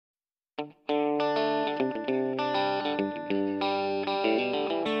Hello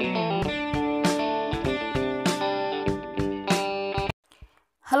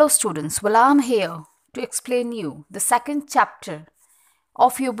students, well I'm here to explain you the second chapter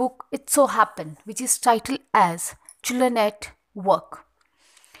of your book It So Happened, which is titled as Children at Work.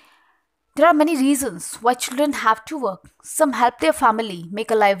 There are many reasons why children have to work. Some help their family make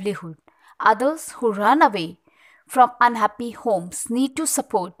a livelihood. Others who run away from unhappy homes need to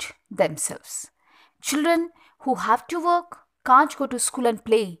support themselves. Children who have to work can't go to school and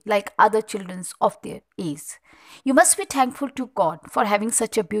play like other children of their age. You must be thankful to God for having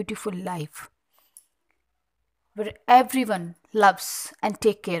such a beautiful life where everyone loves and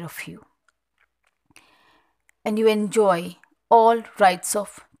take care of you and you enjoy all rights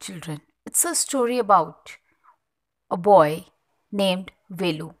of children. It's a story about a boy named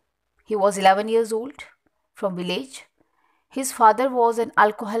Velu. He was 11 years old from village. His father was an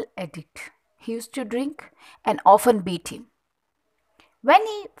alcohol addict. He used to drink and often beat him. When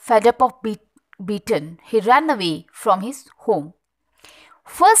he fed up of beaten, he ran away from his home.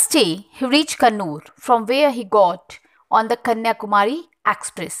 First day, he reached Kannur, from where he got on the Kanyakumari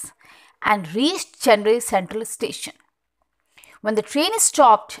Express and reached Chennai Central Station. When the train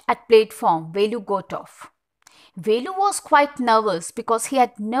stopped at platform, Velu got off. Velu was quite nervous because he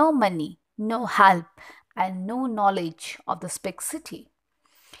had no money, no help, and no knowledge of the big city.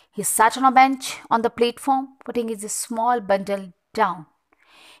 He sat on a bench on the platform, putting his small bundle down.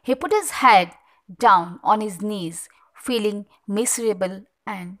 He put his head down on his knees, feeling miserable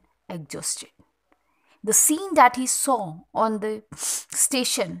and exhausted. The scene that he saw on the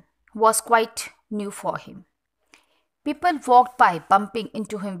station was quite new for him. People walked by, bumping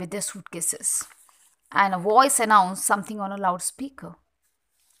into him with their suitcases, and a voice announced something on a loudspeaker.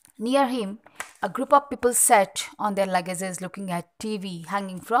 Near him, a group of people sat on their luggages looking at TV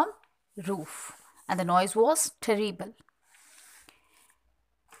hanging from roof, and the noise was terrible.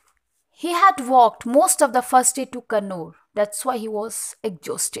 He had walked most of the first day to Kannur, that's why he was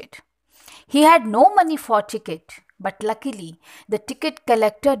exhausted. He had no money for ticket, but luckily the ticket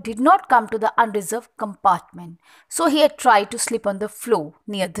collector did not come to the unreserved compartment, so he had tried to sleep on the floor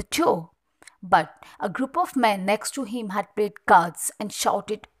near the door. But a group of men next to him had played cards and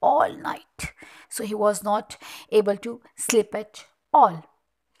shouted all night, so he was not able to sleep at all.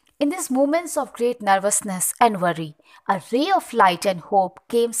 In these moments of great nervousness and worry, a ray of light and hope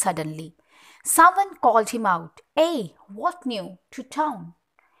came suddenly. Someone called him out, "Hey, what new to town?"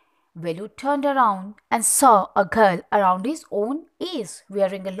 Velu turned around and saw a girl around his own age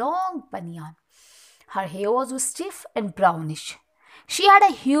wearing a long banyan. Her hair was stiff and brownish. She had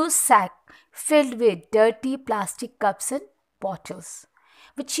a huge sack filled with dirty plastic cups and bottles,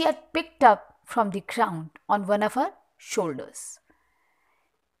 which she had picked up from the ground on one of her shoulders.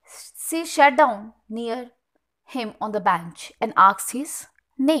 She sat down near him on the bench and asked his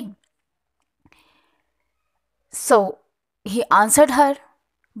name. So he answered her,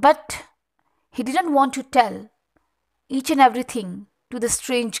 but he didn't want to tell each and everything to the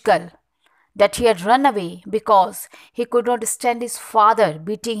strange girl that he had run away because he could not stand his father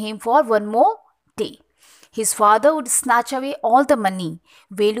beating him for one more day. His father would snatch away all the money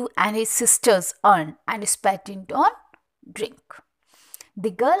Velu and his sisters earned and spent it on drink.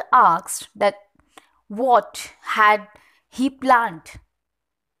 The girl asked that what had he planned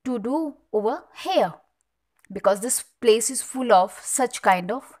to do over here, because this place is full of such kind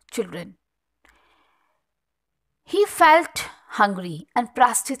of children. He felt hungry and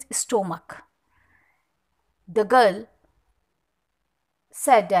pressed his stomach. The girl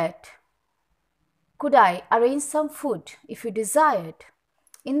said that, "Could I arrange some food if you desired?"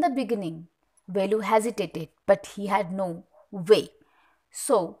 In the beginning, Velu hesitated, but he had no way,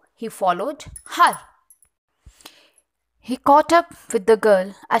 so he followed her. He caught up with the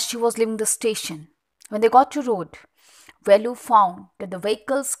girl as she was leaving the station. When they got to road, Velu found that the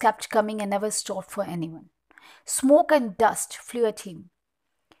vehicles kept coming and never stopped for anyone. Smoke and dust flew at him,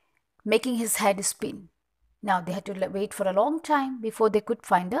 making his head spin. Now they had to wait for a long time before they could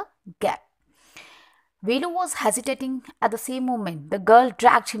find a gap. Velu was hesitating. At the same moment, the girl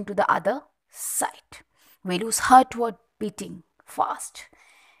dragged him to the other side. Velu's heart was beating fast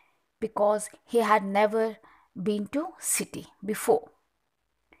because he had never been to city before.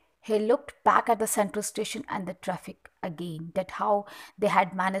 He looked back at the central station and the traffic again, that how they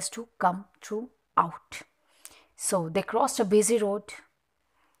had managed to come through out. So they crossed a busy road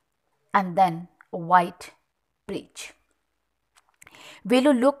and then a white bridge.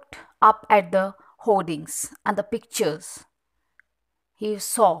 Velu looked up at the hoardings and the pictures. He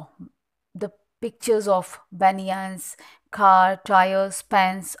saw the pictures of banyans, car, tires,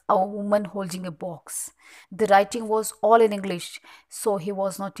 pens, a woman holding a box. The writing was all in English, so he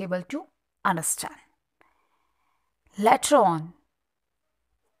was not able to understand. Later on,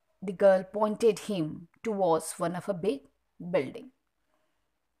 the girl pointed him towards one of a big building,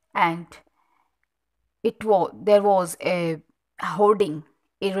 and there was a hoarding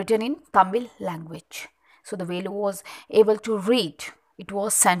written in Tamil language. So the Velu was able to read. It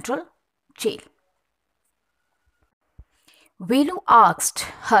was Central Jail. Velu asked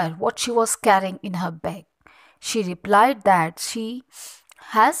her what she was carrying in her bag. She replied that she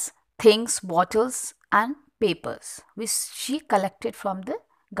has things, bottles, and papers which she collected from the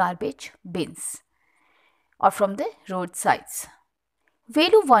garbage bins or from the roadsides.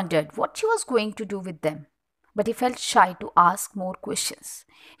 Velu wondered what she was going to do with them, but he felt shy to ask more questions.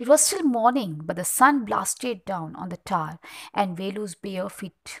 It was still morning, but the sun blasted down on the tar and Velu's bare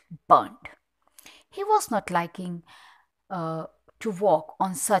feet burned. He was not liking to walk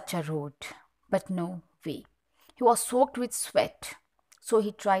on such a road, but no way. He was soaked with sweat, so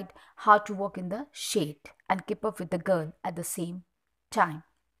he tried hard to walk in the shade and keep up with the girl at the same time.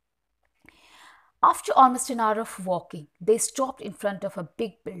 After almost an hour of walking, they stopped in front of a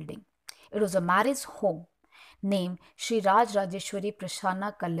big building. It was a marriage home named Sri Raj Rajeshwari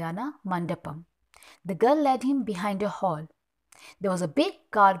Prasanna Kalyana Mandapam. The girl led him behind a hall. There was a big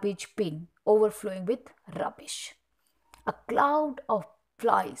garbage bin overflowing with rubbish. A cloud of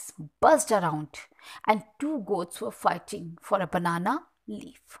flies buzzed around, and two goats were fighting for a banana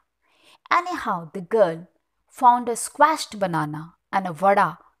leaf. Anyhow, the girl found a squashed banana and a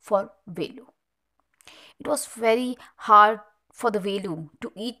vada for Velu. It was very hard for the Velu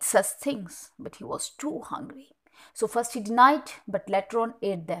to eat such things, but he was too hungry. So first he denied, but later on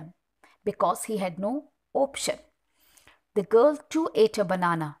ate them because he had no option. The girl too ate a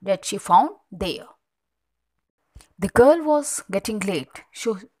banana that she found there. The girl was getting late,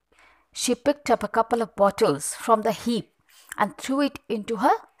 so she picked up a couple of bottles from the heap and threw it into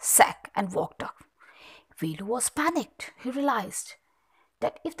her sack and walked off. Velu was panicked. He realized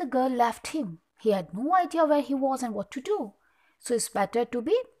that if the girl left him, he had no idea where he was and what to do. So it's better to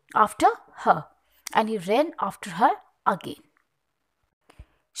be after her. And he ran after her again.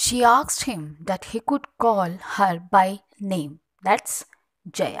 She asked him that he could call her by name. That's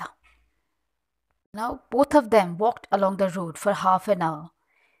Jaya. Now both of them walked along the road for half an hour.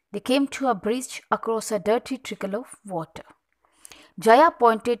 They came to a bridge across a dirty trickle of water. Jaya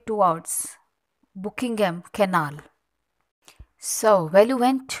pointed towards Buckingham Canal. So Velu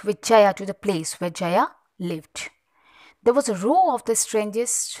went with Jaya to the place where Jaya lived. There was a row of the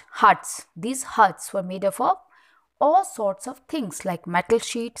strangest huts. These huts were made up of all sorts of things like metal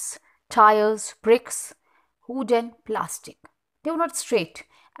sheets, tires, bricks, wood and plastic. They were not straight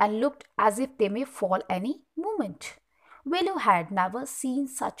and looked as if they may fall any moment. Velu had never seen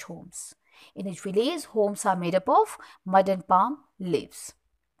such homes. In his village, homes are made up of mud and palm leaves.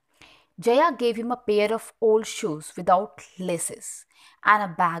 Jaya gave him a pair of old shoes without laces and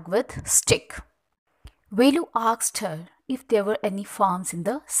a bag with stick. Velu asked her if there were any farms in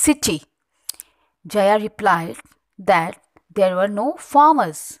the city. Jaya replied that there were no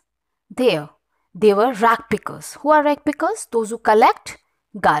farmers there. They were rag pickers. Who are rag pickers? Those who collect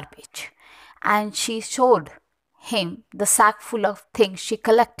garbage. And she showed him the sack full of things she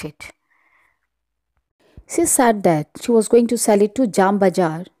collected. She said that she was going to sell it to Jam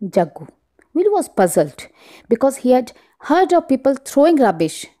Bajar Jaggu. Will was puzzled because he had heard of people throwing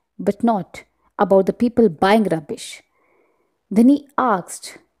rubbish, but not about the people buying rubbish. Then he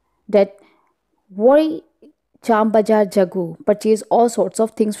asked that why Jam Bajar Jaggu purchased all sorts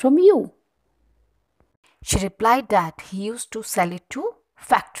of things from you. She replied that he used to sell it to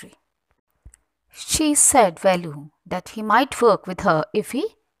factory. She said Velu that he might work with her if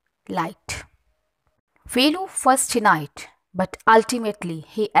he liked. Velu first denied, but ultimately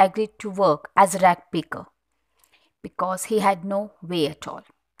he agreed to work as a rag picker because he had no way at all.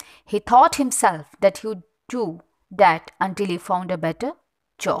 He thought himself that he would do that until he found a better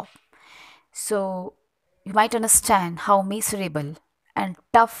job. So you might understand how miserable and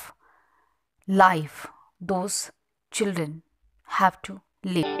tough life those children have to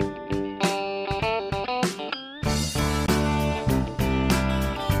live.